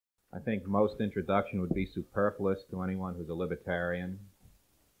I think most introduction would be superfluous to anyone who's a libertarian.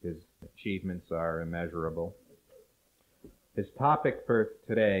 His achievements are immeasurable. His topic for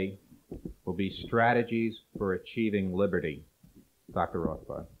today will be strategies for achieving liberty. Dr.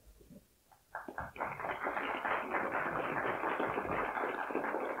 Rothbard.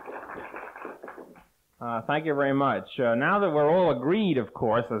 Thank you very much. Now that we're all agreed, of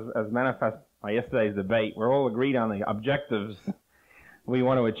course, as manifest by yesterday's debate, we're all agreed on the objectives we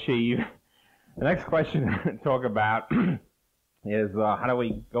want to achieve. The next question to talk about is how do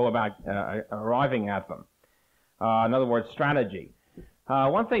we go about arriving at them? In other words, strategy.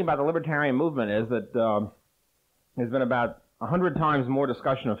 One thing about the libertarian movement is that there's been about 100 times more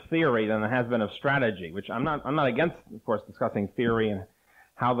discussion of theory than there has been of strategy, which I'm not against, of course, discussing theory and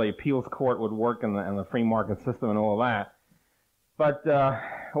how the appeals court would work and the free market system and all of that. But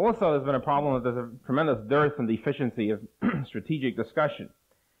also there's been a problem that there's a tremendous dearth and deficiency of strategic discussion.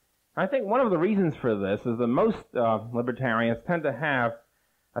 I think one of the reasons for this is that most libertarians tend to have,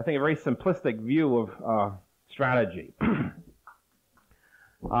 I think, a very simplistic view of strategy.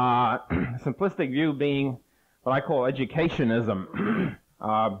 Simplistic view being what I call educationism.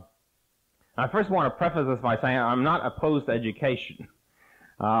 I first want to preface this by saying I'm not opposed to education.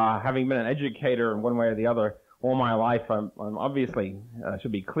 Having been an educator in one way or the other all my life, I'm obviously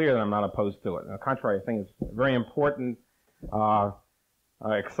should be clear that I'm not opposed to it. On the contrary, I think it's very important,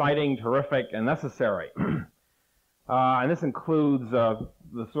 exciting, terrific, and necessary. And this includes the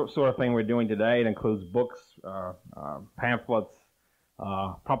sort of thing we're doing today. It includes books, pamphlets,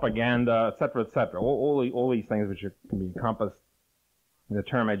 propaganda, etc., etc. All these things which can be encompassed in the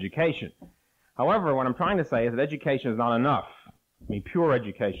term education. However, what I'm trying to say is that education is not enough. I mean, pure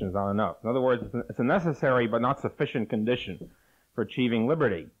education is not enough. In other words, it's a necessary but not sufficient condition for achieving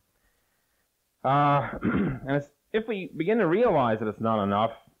liberty. And if we begin to realize that it's not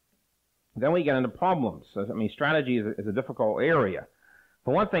enough, then we get into problems. I mean, strategy is a difficult area.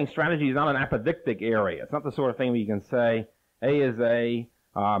 For one thing, strategy is not an apodictic area. It's not the sort of thing where you can say, A is A,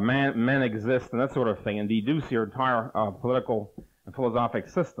 men exist, and that sort of thing, and deduce your entire political and philosophic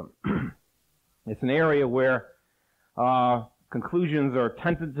system. It's an area where conclusions are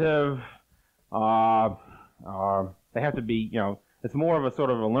tentative. They have to be, it's more of a sort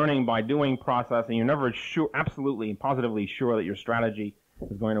of a learning by doing process, and you're never sure, absolutely and positively sure that your strategy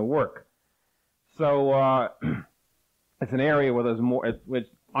is going to work. So it's an area where there's more, it's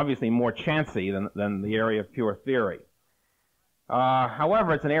obviously more chancy than the area of pure theory.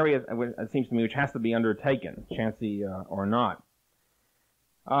 However, it's an area, it seems to me, which has to be undertaken, chancy or not.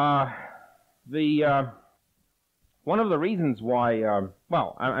 One of the reasons why,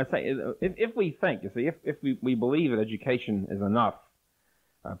 I say, if we think, you see, if we believe that education is enough,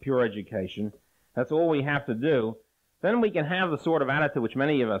 pure education, that's all we have to do, then we can have the sort of attitude which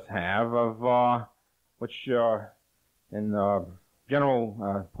many of us have of, which in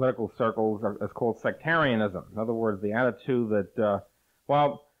general political circles is called sectarianism. In other words, the attitude that,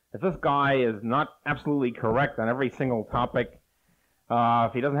 if this guy is not absolutely correct on every single topic,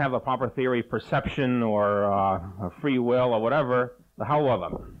 if he doesn't have the proper theory of perception or free will or whatever, the hell with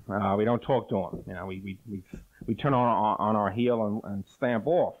him. We don't talk to him. We turn on our heel and stamp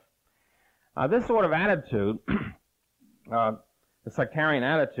off. This sort of attitude, the sectarian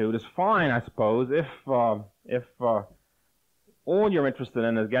attitude, is fine, I suppose, if all you're interested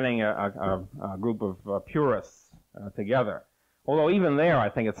in is getting a group of purists together. Although even there, I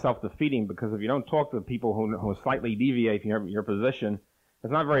think it's self-defeating, because if you don't talk to the people who slightly deviate from your position,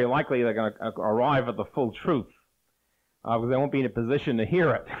 it's not very likely they're going to arrive at the full truth, because they won't be in a position to hear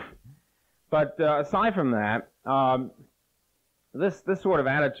it. But aside from that, this sort of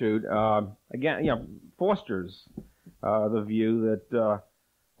attitude, again, fosters the view that, the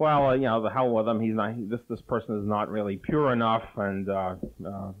hell with him. This person is not really pure enough, and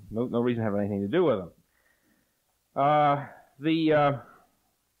no reason to have anything to do with him.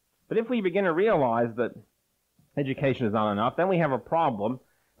 But if we begin to realize that education is not enough, then we have a problem.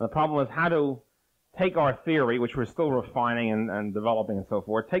 And the problem is how to take our theory, which we're still refining and developing and so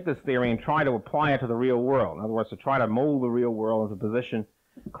forth, take this theory and try to apply it to the real world. In other words, to try to mold the real world into a position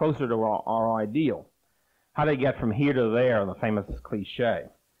closer to our ideal. How to get from here to there, the famous cliche.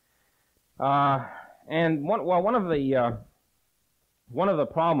 And one of the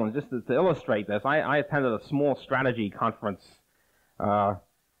problems, just to illustrate this, I attended a small strategy conference a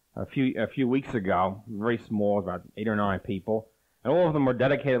few weeks ago, very small, about 8 or 9 people, and all of them were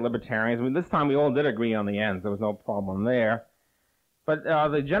dedicated libertarians. I mean, this time we all did agree on the ends. There was no problem there. But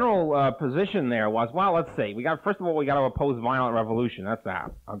the general position there was, well, let's see. First of all, we got to oppose violent revolution. That's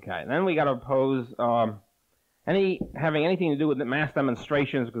out. Okay. And then we got to oppose having anything to do with the mass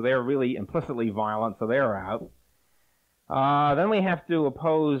demonstrations, because they're really implicitly violent, so they're out. Then we have to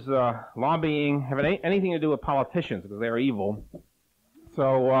oppose lobbying, having anything to do with politicians, because they're evil.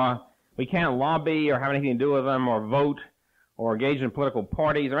 So we can't lobby or have anything to do with them, or vote, or engage in political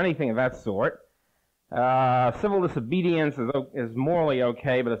parties, or anything of that sort. Civil disobedience is morally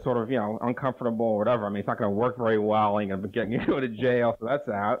okay, but it's sort of, uncomfortable or whatever. I mean, it's not going to work very well, and you're going to go to jail, so that's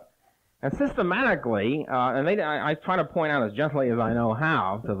out. And systematically, I try to point out as gently as I know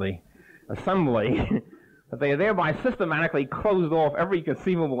how to the assembly that they thereby systematically closed off every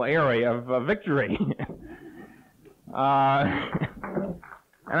conceivable area of victory.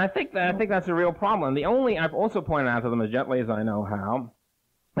 And I think that's a real problem. I've also pointed out to them as gently as I know how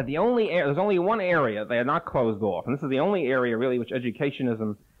that there's only one area they are not closed off, and this is the only area really which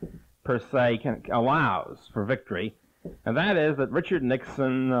educationism per se allows for victory, and that is that Richard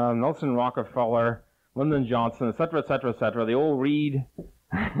Nixon, Nelson Rockefeller, Lyndon Johnson, etc., etc., etc., they all read,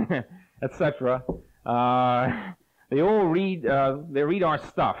 etc. They all read. They read our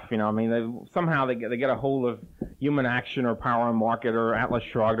stuff. I mean, somehow they get a hold of Human Action or Power and Market or Atlas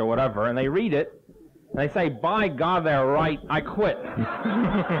Shrugged or whatever, and they read it. And they say, "By God, they're right. I quit."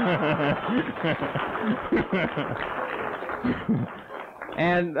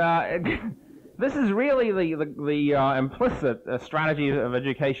 And this is really the implicit strategy of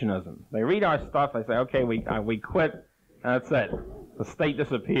educationism. They read our stuff. They say, "Okay, we quit," and that's it. The state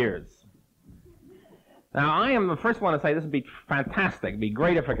disappears. Now, I am the first one to say this would be fantastic. It'd be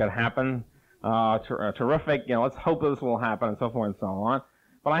great if it could happen. Terrific. Let's hope this will happen, and so forth and so on.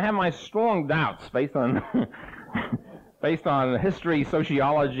 But I have my strong doubts based on history,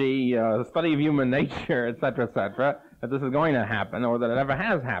 sociology, study of human nature, etc., that this is going to happen, or that it ever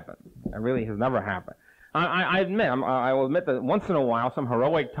has happened. It really has never happened. I will admit that once in a while some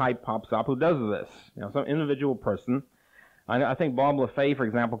heroic type pops up who does this. Some individual person. I think Bob LaFay, for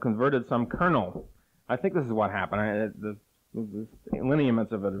example, converted some colonel. I think this is what happened. The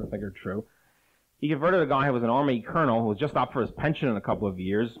lineaments of it, I think, are true. He converted a guy who was an Army colonel who was just up for his pension in a couple of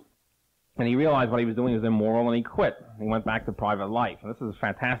years, and he realized what he was doing was immoral, and he quit. He went back to private life. And this is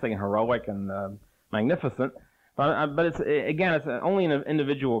fantastic and heroic and magnificent. But it's only an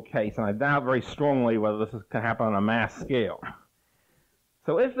individual case, and I doubt very strongly whether this can happen on a mass scale.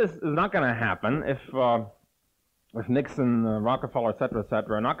 So if this is not going to happen, if Nixon, Rockefeller, etc.,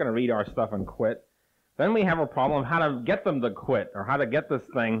 are not going to read our stuff and quit, then we have a problem of how to get them to quit, or how to get this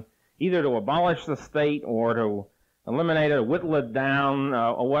thing either to abolish the state or to eliminate it, or whittle it down,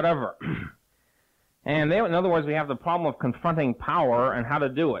 or whatever. And in other words, we have the problem of confronting power and how to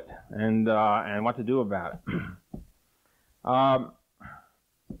do it, and what to do about it.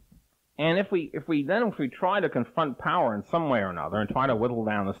 And if we try to confront power in some way or another and try to whittle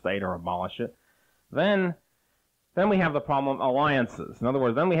down the state or abolish it, then we have the problem of alliances. In other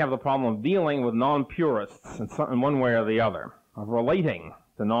words, then we have the problem of dealing with non-purists in one way or the other, of relating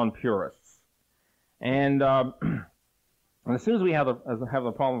to non-purists. And as soon as we have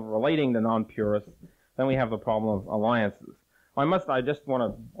the problem of relating to non-purists, then we have the problem of alliances. I just want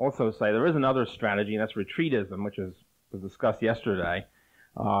to also say there is another strategy, and that's retreatism, which was discussed yesterday,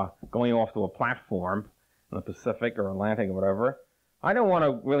 going off to a platform in the Pacific or Atlantic or whatever. I don't want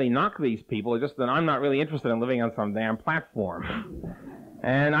to really knock these people, it's just that I'm not really interested in living on some damn platform.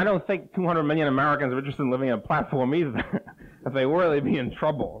 And I don't think 200 million Americans are interested in living on a platform either. If they were, they'd be in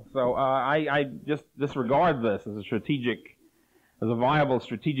trouble. So I just disregard this as a viable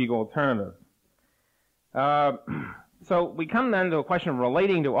strategic alternative. So we come then to a question of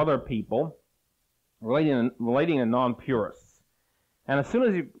relating to other people, relating to non-purists. And as soon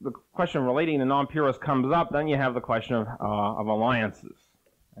as the question of relating to non-purists comes up, then you have the question of alliances.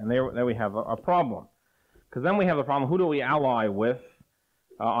 And there we have a problem. Because then we have the problem, who do we ally with,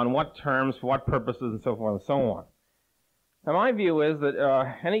 on what terms, for what purposes, and so forth and so on. Now, my view is that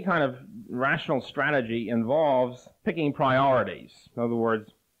any kind of rational strategy involves picking priorities. In other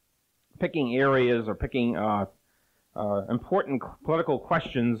words, picking areas or picking important political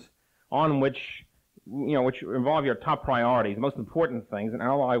questions on which involve your top priorities, most important things, and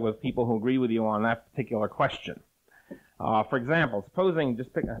ally with people who agree with you on that particular question. For example, supposing,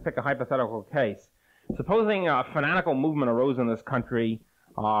 just pick a hypothetical case. Supposing a fanatical movement arose in this country,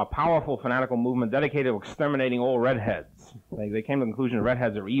 a powerful fanatical movement dedicated to exterminating all redheads. They came to the conclusion that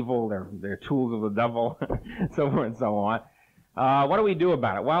redheads are evil, they're tools of the devil, so forth and so on. What do we do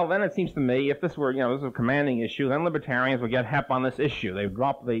about it? Well, then it seems to me, if this were, this was a commanding issue, then libertarians would get hep on this issue. They would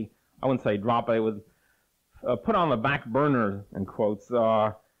drop I wouldn't say drop, they would put on the back burner, in quotes,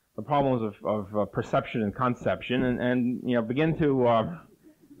 the problems of perception and conception, and begin to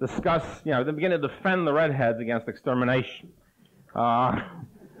discuss, they begin to defend the redheads against extermination.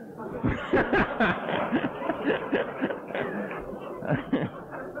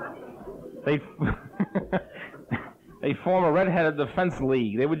 They form a redheaded defense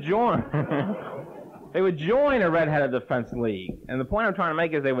league. They would join. They would join a redheaded defense league. And the point I'm trying to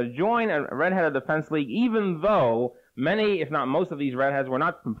make is they would join a redheaded defense league even though many, if not most of these redheads were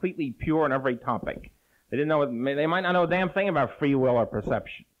not completely pure on every topic. They didn't know, they might not know a damn thing about free will or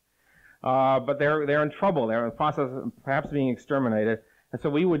perception. But they're in trouble. They're in the process of perhaps being exterminated. And so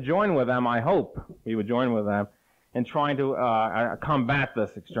we would join with them, I hope, we would join with them in trying to combat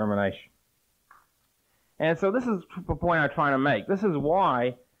this extermination. And so this is the point I'm trying to make. This is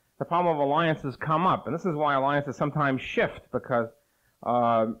why the problem of alliances come up, and this is why alliances sometimes shift, because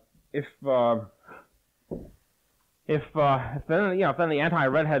if then the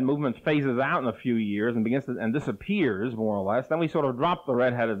anti-redhead movement phases out in a few years and begins to, and disappears more or less, then we sort of drop the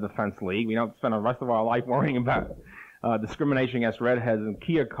redheaded defense league. We don't spend the rest of our life worrying about discrimination against redheads and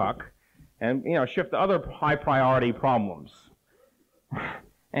Keokuk, and shift to other high priority problems.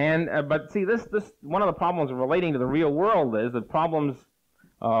 And but see, this one of the problems relating to the real world is that problems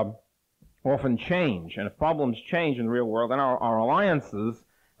often change, and if problems change in the real world, then our alliances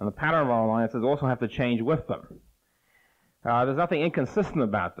and the pattern of our alliances also have to change with them. There's nothing inconsistent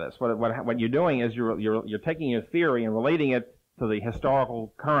about this. What you're doing is you're taking your theory and relating it to the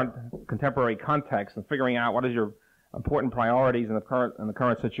historical, current, contemporary context, and figuring out what is your important priorities in the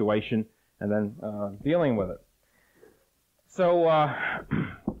current situation, and then dealing with it. So,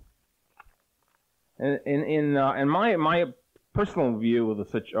 in my personal view of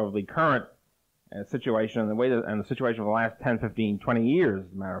the current situation and the situation of the last 10, 15, 20 years,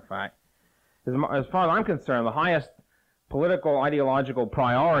 as a matter of fact, as far as I'm concerned, the highest political ideological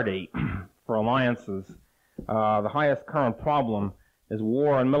priority for alliances, the highest current problem is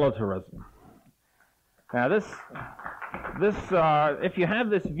war and militarism. Now, if you have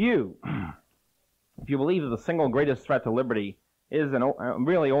this view, if you believe that the single greatest threat to liberty is and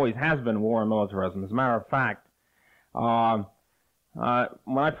really always has been war and militarism, as a matter of fact, when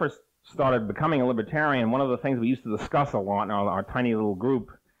I first started becoming a libertarian, one of the things we used to discuss a lot in our tiny little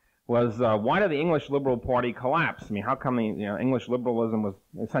group was why did the English Liberal Party collapse? I mean, how come English liberalism was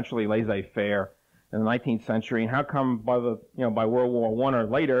essentially laissez-faire in the 19th century, and how come by World War I or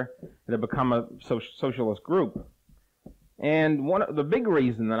later it had become a socialist group? And the big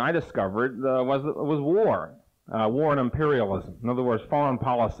reason that I discovered was war and imperialism. In other words, foreign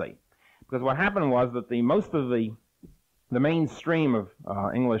policy. Because what happened was that most of the mainstream of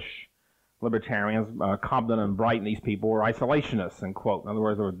English libertarians, Cobden and Bright and these people, were isolationists, in quote. In other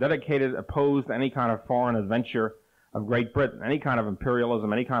words, they were dedicated, opposed to any kind of foreign adventure of Great Britain, any kind of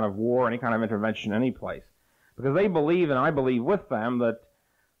imperialism, any kind of war, any kind of intervention any place. Because they believe, and I believe with them, that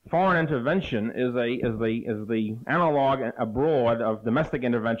foreign intervention is the analog abroad of domestic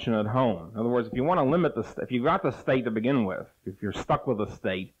intervention at home. In other words, if you want to limit if you've got the state to begin with, if you're stuck with the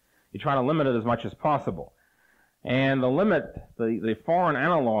state, you try to limit it as much as possible. And the foreign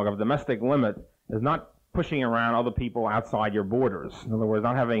analog of domestic limit is not pushing around other people outside your borders. In other words,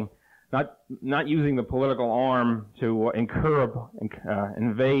 not using the political arm to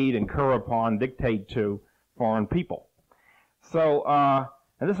invade, incur upon, dictate to foreign people. So,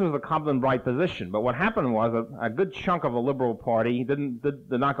 and this was the Cobden-Bright position. But what happened was a good chunk of the Liberal Party did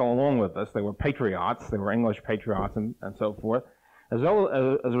not go along with this. They were patriots. They were English patriots and so forth. As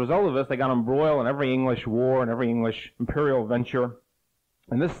a result of this, they got embroiled in every English war and every English imperial venture.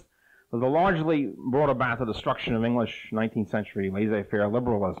 And this was largely brought about the destruction of English 19th century laissez-faire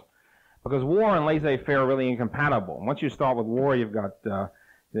liberalism. Because war and laissez-faire are really incompatible. Once you start with war, you've got the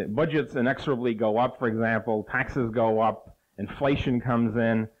budgets inexorably go up, for example, taxes go up, inflation comes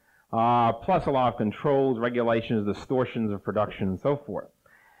in, plus a lot of controls, regulations, distortions of production, and so forth.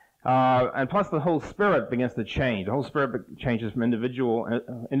 And plus the whole spirit begins to change. The whole spirit changes from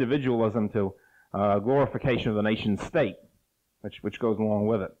individualism to glorification of the nation state, which goes along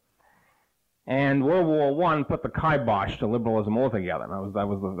with it. And World War I put the kibosh to liberalism altogether. That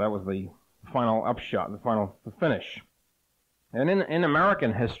was the final upshot, the finish. And in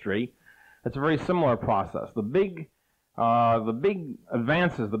American history, it's a very similar process. The big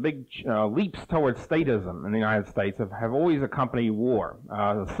advances, the big leaps towards statism in the United States have always accompanied war.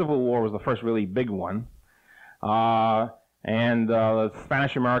 The Civil War was the first really big one. And the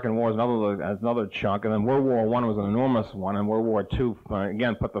Spanish-American War is another chunk, and then World War I was an enormous one, and World War II,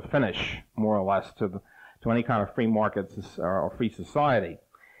 again, put the finish, more or less, to any kind of free market or free society.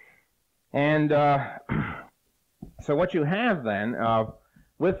 And so what you have then,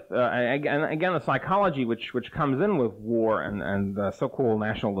 again, the psychology which comes in with war and so-called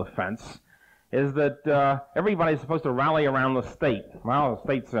national defense is that everybody's supposed to rally around the state. Well, the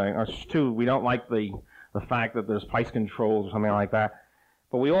states are too. We don't like the fact that there's price controls or something like that.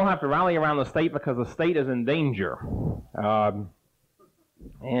 But we all have to rally around the state because the state is in danger.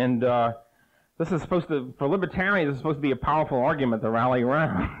 This is supposed to, for libertarians, it's supposed to be a powerful argument to rally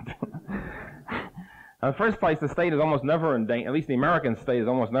around. In the first place, the state is almost never in danger. At least the American state has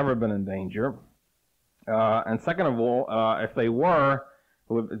almost never been in danger. And second of all, if they were,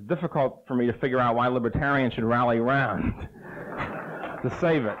 it's difficult for me to figure out why libertarians should rally around to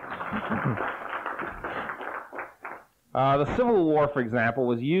save it. The Civil War, for example,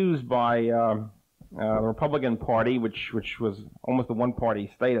 was used by the Republican Party, which was almost a one-party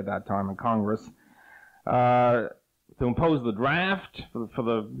state at that time in Congress, to impose the draft for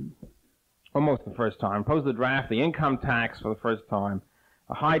the almost the first time, impose the draft, the income tax for the first time,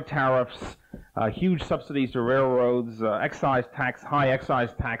 high tariffs, huge subsidies to railroads, excise tax, high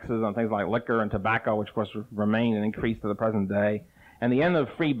excise taxes on things like liquor and tobacco, which of course remain and increase to the present day, and the end of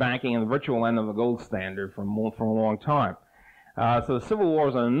free banking and the virtual end of the gold standard for a long time. So the Civil War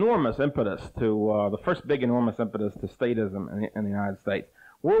was an enormous impetus to, the first big enormous impetus to statism in the United States.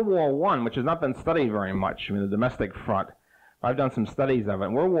 World War I, which has not been studied very much, I mean, the domestic front, I've done some studies of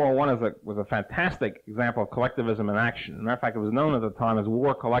it. World War I was a fantastic example of collectivism in action. As a matter of fact, it was known at the time as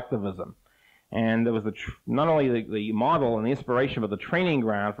war collectivism. And it was not only the model and the inspiration, but the training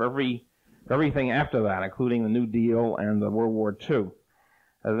ground for everything after that, including the New Deal and the World War II.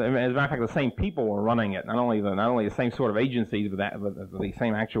 As a matter of fact, the same people were running it, not only the same sort of agencies, but the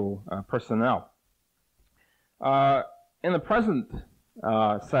same actual personnel. In the present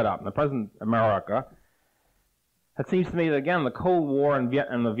setup, in the present America, it seems to me that, again, the Cold War and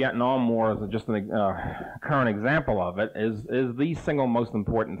the Vietnam War is just a current example of it, is the single most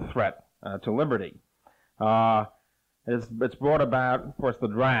important threat to liberty. It's brought about, of course, the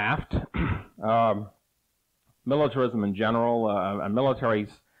draft, militarism in general, a military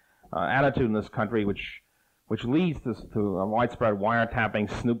attitude in this country which leads to a widespread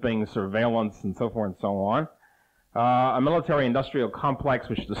wiretapping, snooping, surveillance, and so forth and so on. A military-industrial complex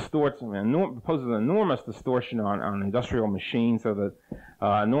which distorts, proposes an enormous distortion on industrial machines, so that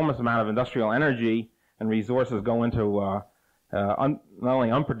enormous amount of industrial energy and resources go into not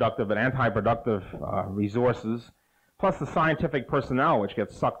only unproductive but anti-productive resources, plus the scientific personnel which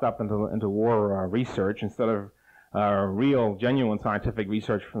gets sucked up into war research instead of real, genuine scientific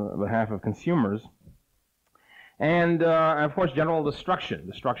research on behalf of consumers. And of course, general destruction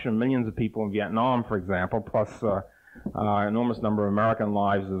of millions of people in Vietnam, for example, plus an enormous number of American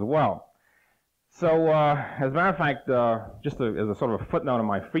lives as well. So, as a matter of fact, just as a sort of a footnote in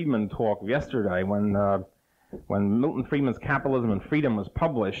my Friedman talk yesterday, when Milton Friedman's Capitalism and Freedom was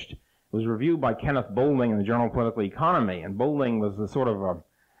published, it was reviewed by Kenneth Boulding in the Journal of Political Economy, and Boulding was a sort of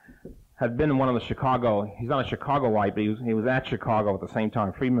had been one of the Chicago, he's not a Chicagoite, but he was at Chicago at the same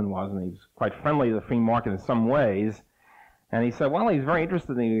time Friedman was, and he was quite friendly to the free market in some ways. And he said, well, he's very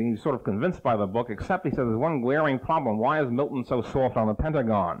interested, he's sort of convinced by the book, except he said there's one glaring problem. Why is Milton so soft on the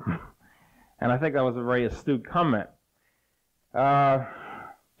Pentagon? And I think that was a very astute comment. And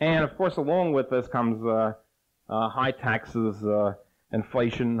of course, along with this comes high taxes,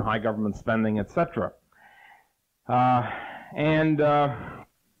 inflation, high government spending, etc.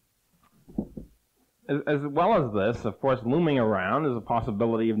 As well as this, of course, looming around is a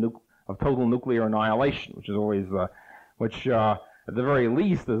possibility of total nuclear annihilation, which is always, at the very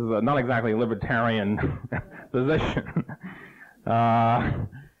least, is not exactly a libertarian position.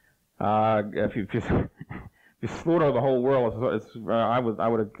 If you slaughter the whole world, I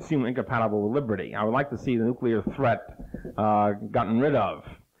would assume incompatible with liberty. I would like to see the nuclear threat gotten rid of.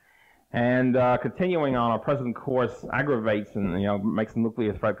 And continuing on our present course aggravates and makes the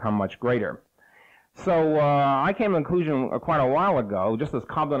nuclear threat come much greater. So I came to the conclusion quite a while ago, just as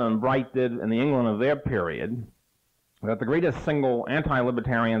Cobden and Bright did in the England of their period, that the greatest single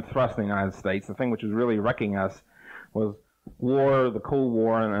anti-libertarian thrust in the United States, the thing which was really wrecking us, was war, the Cold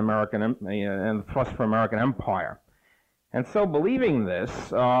War, and the thrust for American empire. And so, believing this,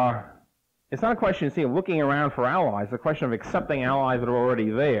 it's not a question of looking around for allies. It's a question of accepting allies that are already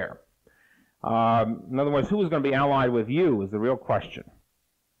there. In other words, who is going to be allied with you is the real question.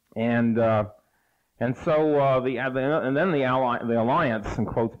 And so then the alliance, in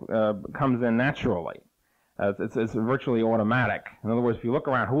quotes, comes in naturally. It's virtually automatic. In other words, if you look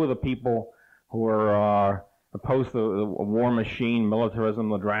around, who are the people who are opposed to the war machine, militarism,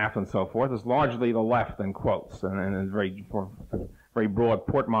 the draft, and so forth? It's largely the left, in quotes, and a very broad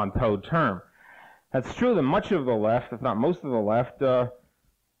portmanteau term. That's true that much of the left, if not most of the left,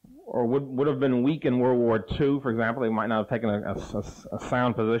 or would have been weak in World War II, for example. They might not have taken a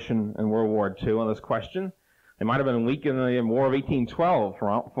sound position in World War II on this question. They might have been weak in the War of 1812, for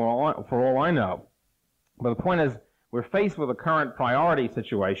all I know. But the point is, we're faced with a current priority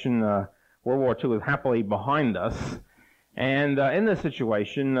situation. World War II is happily behind us. And in this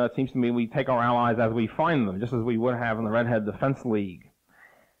situation, it seems to me we take our allies as we find them, just as we would have in the Redhead Defense League.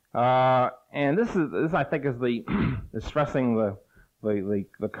 And this I think is is stressing the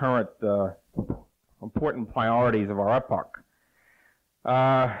current important priorities of our epoch.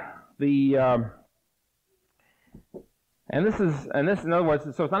 And this, in other words,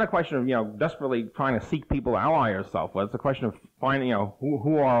 so it's not a question of, desperately trying to seek people to ally yourself with. It's a question of finding,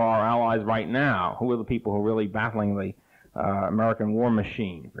 who are our allies right now? Who are the people who are really battling the American war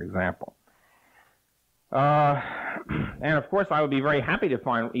machine, for example? And of course, I would be very happy to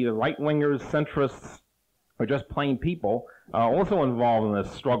find either right-wingers, centrists, or just plain people also involved in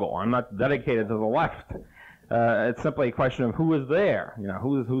this struggle. I'm not dedicated to the left. It's simply a question of who is there,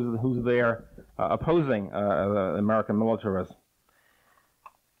 who's there opposing the American militarism.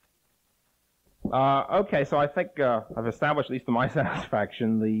 Okay, so I think I've established, at least to my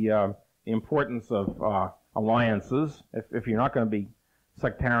satisfaction, the importance of alliances, if you're not going to be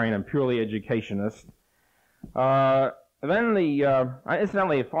sectarian and purely educationist. Then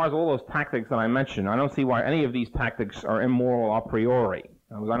incidentally, as far as all those tactics that I mentioned, I don't see why any of these tactics are immoral a priori.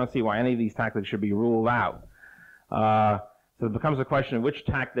 I don't see why any of these tactics should be ruled out. So it becomes a question of which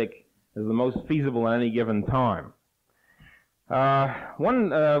tactic is the most feasible at any given time.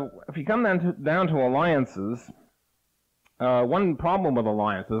 If you come down to alliances, one problem with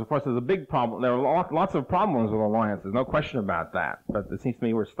alliances, of course, there's a big problem. There are lots of problems with alliances, no question about that, but it seems to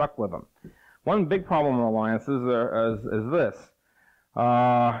me we're stuck with them. One big problem with alliances is this.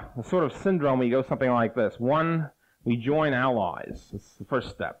 The sort of syndrome where you go something like this. One, we join allies. It's the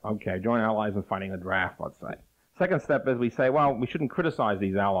first step. Okay, join allies in fighting a draft, let's say. Second step is we say, well, we shouldn't criticize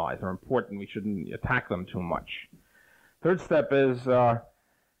these allies. They're important. We shouldn't attack them too much. Third step is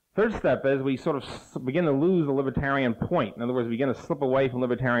we sort of begin to lose the libertarian point. In other words, we begin to slip away from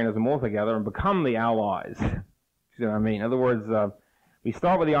libertarianism altogether and become the allies. You see what I mean? In other words, we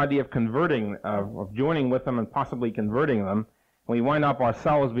start with the idea of converting, of joining with them and possibly converting them, and we wind up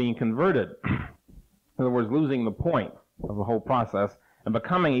ourselves being converted. In other words, losing the point of the whole process and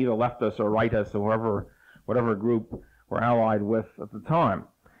becoming either leftists or rightists or whatever group we're allied with at the time.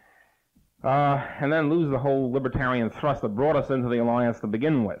 And then lose the whole libertarian thrust that brought us into the alliance to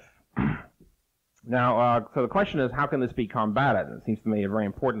begin with. Now, so the question is, how can this be combated? It seems to me a very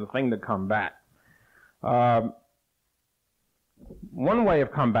important thing to combat. One way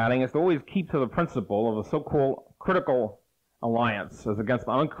of combating is to always keep to the principle of the so-called critical alliance as against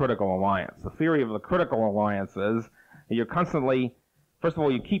the uncritical alliance. The theory of the critical alliance is that you're constantly, first of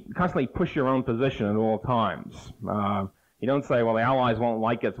all, you constantly push your own position at all times. You don't say, well, the allies won't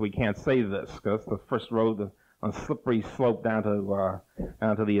like it, so we can't say this, because that's the first road on a slippery slope down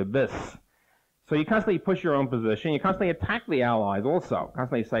to the abyss. So you constantly push your own position. You constantly attack the allies also.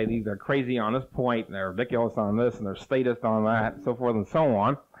 Constantly say these are crazy on this point, and they're ridiculous on this, and they're statist on that, and so forth and so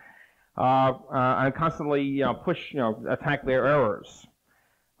on. And constantly attack their errors.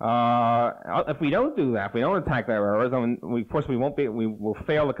 If we don't do that, if we don't attack their errors, then of course we will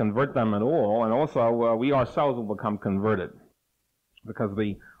fail to convert them at all, and also we ourselves will become converted because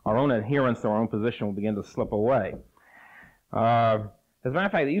our own adherence to our own position will begin to slip away. As a matter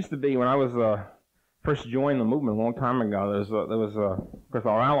of fact, it used to be when I was first joined the movement a long time ago. There was of course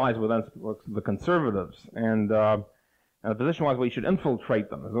our allies were then the conservatives, and the position was we should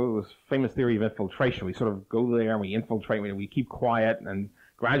infiltrate them. There was this famous theory of infiltration. We sort of go there and we infiltrate, we keep quiet and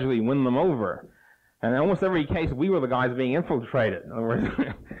gradually win them over. And in almost every case, we were the guys being infiltrated. In other words,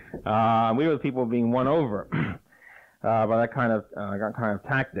 we were the people being won over by that kind of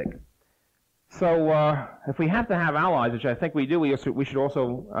tactic. So if we have to have allies, which I think we do, we have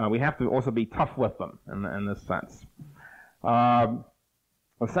to also be tough with them in this sense. The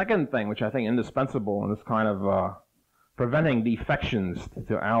second thing, which I think is indispensable in this kind of preventing defections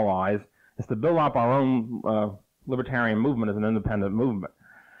to allies, is to build up our own libertarian movement as an independent movement,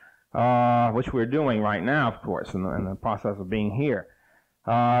 which we're doing right now, of course, in the process of being here.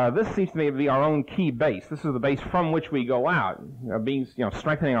 This seems to me to be our own key base. This is the base from which we go out,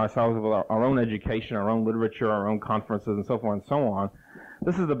 strengthening ourselves with our own education, our own literature, our own conferences, and so forth and so on.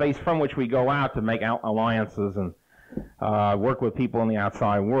 This is the base from which we go out to make alliances and work with people in the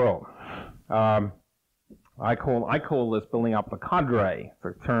outside world. I call this building up the cadre. It's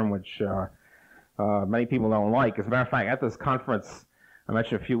a term which many people don't like. As a matter of fact, at this conference I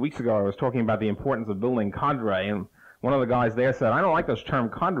mentioned a few weeks ago, I was talking about the importance of building cadre, and one of the guys there said, "I don't like this term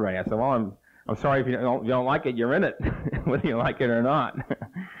cadre." I said, "Well, I'm sorry if you don't like it. You're in it, whether you like it or not."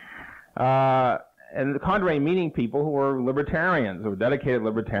 And the cadre meaning people who are libertarians, or dedicated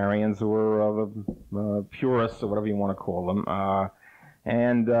libertarians, or purists, or whatever you want to call them,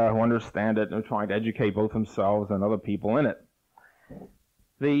 and who understand it and are trying to educate both themselves and other people in it.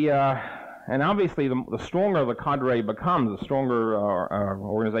 And obviously, the stronger the cadre becomes, the stronger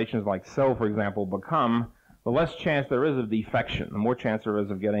organizations like SEL, for example, become, the less chance there is of defection. The more chance there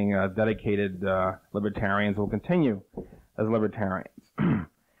is of getting dedicated libertarians who will continue as libertarians.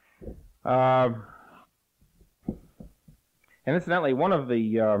 And incidentally, one of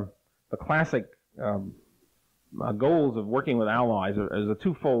the classic goals of working with allies is a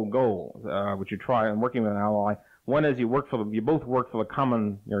twofold goal, which you try in working with an ally. One is you both work for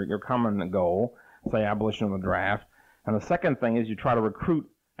the your common goal, say abolition of the draft, and the second thing is you try to recruit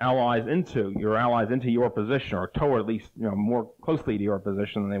your allies into your position, or toward at least more closely to your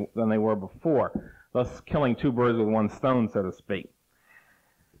position than they were before, thus killing two birds with one stone, so to speak.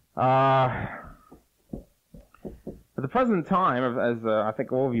 At the present time, as I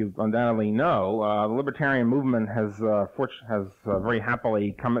think all of you undoubtedly know, the libertarian movement has very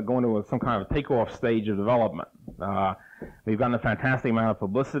happily gone to some kind of takeoff stage of development. We've gotten a fantastic amount of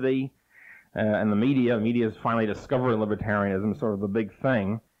publicity in the media. The media has finally discovered libertarianism, sort of the big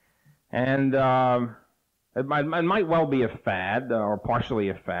thing. And it might well be a fad, or partially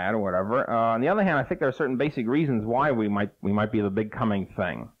a fad, or whatever. On the other hand, I think there are certain basic reasons why we might be the big coming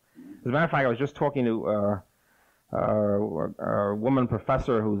thing. As a matter of fact, I was just talking to a woman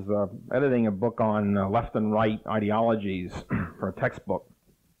professor who's editing a book on left and right ideologies for a textbook,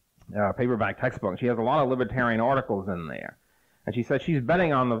 paperback textbook. She has a lot of libertarian articles in there. And she said she's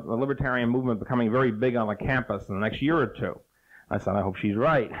betting on the libertarian movement becoming very big on the campus in the next year or two. I said, I hope she's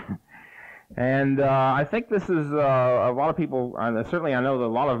right. And I think this is a lot of people, certainly I know that a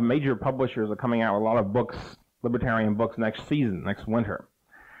lot of major publishers are coming out with a lot of books, libertarian books, next winter.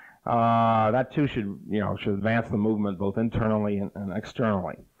 That too should advance the movement both internally and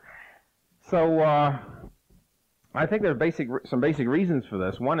externally. So I think there are some basic reasons for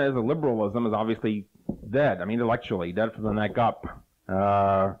this. One is that liberalism is obviously dead. I mean, intellectually dead from the neck up.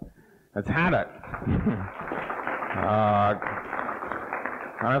 It's had it.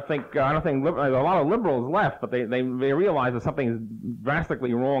 I don't think a lot of liberals left, but they realize that something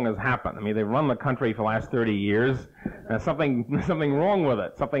drastically wrong has happened. I mean, they've run the country for the last 30 years, and there's something wrong with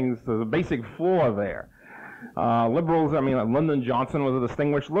it. There's a basic flaw there. Liberals, I mean, Lyndon Johnson was a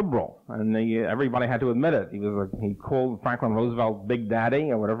distinguished liberal, and everybody had to admit it. He called Franklin Roosevelt Big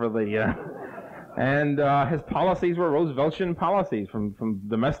Daddy, or whatever and his policies were Rooseveltian policies from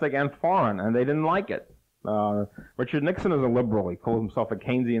domestic and foreign, and they didn't like it. Richard Nixon is a liberal. He called himself a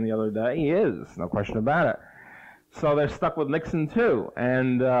Keynesian the other day. He is, no question about it. So they're stuck with Nixon too,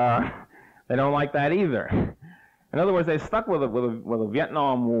 and they don't like that either. In other words, they're stuck with a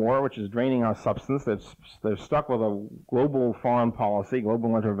Vietnam War, which is draining our substance. They're stuck with a global foreign policy,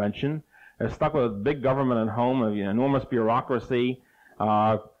 global intervention. They're stuck with a big government at home, enormous bureaucracy,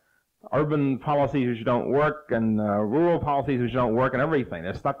 urban policies which don't work, and rural policies which don't work, and everything.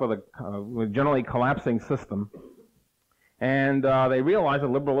 They're stuck with a generally collapsing system. And they realize that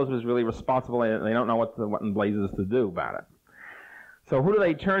liberalism is really responsible, and they don't know what in blazes to do about it. So who do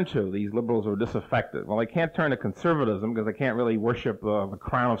they turn to, these liberals who are disaffected? Well, they can't turn to conservatism because they can't really worship the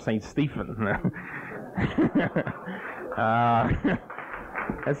crown of St. Stephen.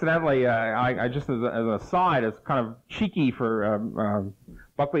 Incidentally, I just as an aside, it's kind of cheeky for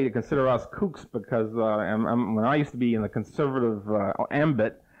Buckley to consider us kooks because when I used to be in the conservative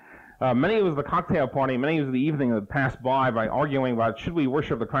ambit, many was the cocktail party, many was the evening that passed by arguing about should we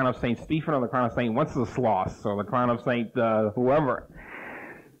worship the crown of St. Stephen or the crown of St. Wenceslas or the crown of St. whoever.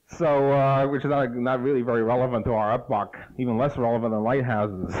 So, which is not really very relevant to our epoch, even less relevant than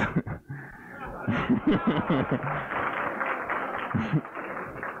lighthouses.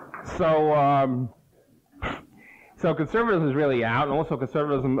 So conservatism is really out, and also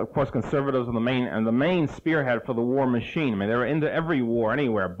conservatism, of course, conservatives are the main spearhead for the war machine. I mean, they're into every war,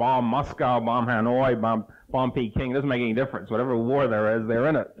 anywhere. Bomb Moscow, bomb Hanoi, bomb Peking. It doesn't make any difference. Whatever war there is, they're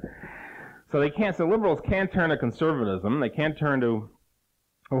in it. So liberals can't turn to conservatism. They can't turn to,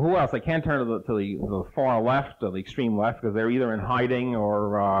 well, who else? They can't turn to the far left or the extreme left because they're either in hiding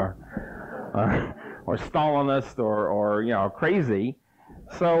or Stalinist or crazy.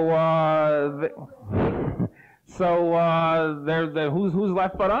 Who's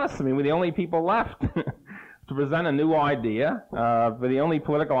left but us? I mean, we're the only people left to present a new idea. We're the only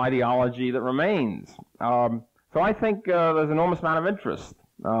political ideology that remains. So I think there's an enormous amount of interest,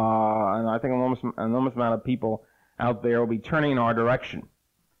 and I think an enormous amount of people out there will be turning in our direction.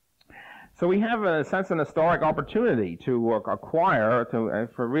 So we have, in a sense, an historic opportunity to acquire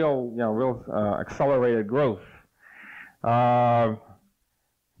for real accelerated growth. Given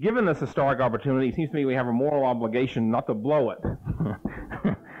this historic opportunity, it seems to me we have a moral obligation not to blow it,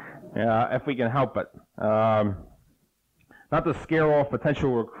 if we can help it. Not to scare off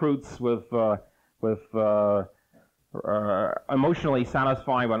potential recruits with emotionally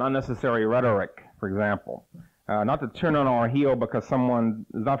satisfying but unnecessary rhetoric, for example. Not to turn on our heel because someone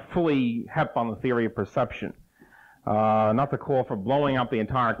is not fully hep on the theory of perception. Not to call for blowing up the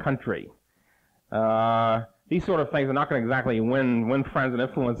entire country. These sort of things are not going to exactly win friends and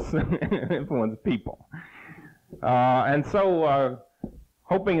influence people. And so,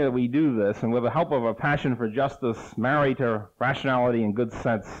 hoping that we do this, and with the help of a passion for justice married to rationality and good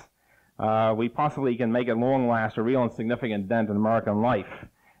sense, we possibly can make at long last a real and significant dent in American life.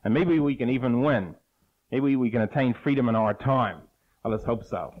 And maybe we can even win. Maybe we can attain freedom in our time. Well, let's hope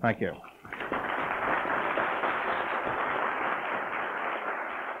so. Thank you.